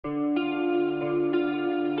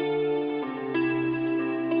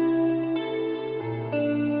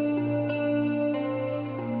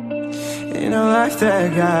In a life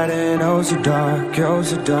that got it, oh so dark, oh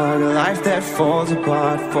so dark. A life that falls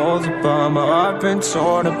apart, falls apart. My heart been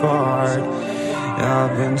torn apart,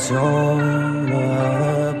 I've been torn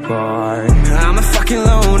apart. I'm a fucking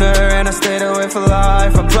loner and I stayed away for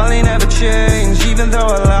life. I'll probably never change, even though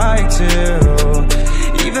I like to.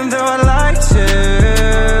 Even though I'd like to,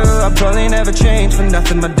 I'll probably never change for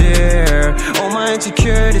nothing, my dear. All my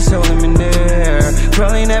insecurities holding me near.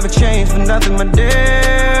 Probably never change for nothing, my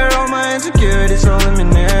dear. All my insecurities holding me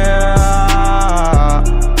near.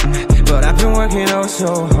 But I've been working oh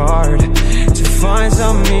so hard to find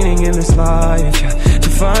some meaning in this life, to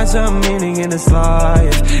find some meaning in this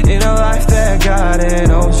life. In a life that got it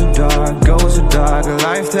oh so dark, oh so dark. A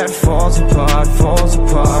life that falls apart, falls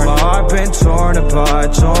apart. My heart been torn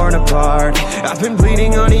apart, torn apart. I've been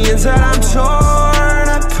bleeding on the inside, I'm torn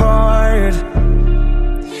apart.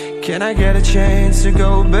 Can I get a chance to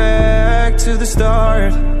go back to the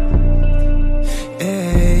start?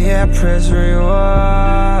 Yeah, press rewind.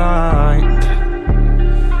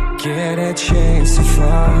 Get a chance to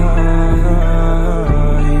find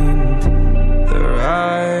the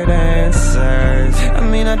right answers. I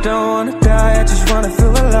mean, I don't wanna die, I just wanna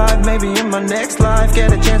feel alive. Maybe in my next life,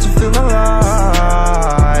 get a chance to feel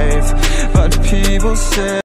alive. But people say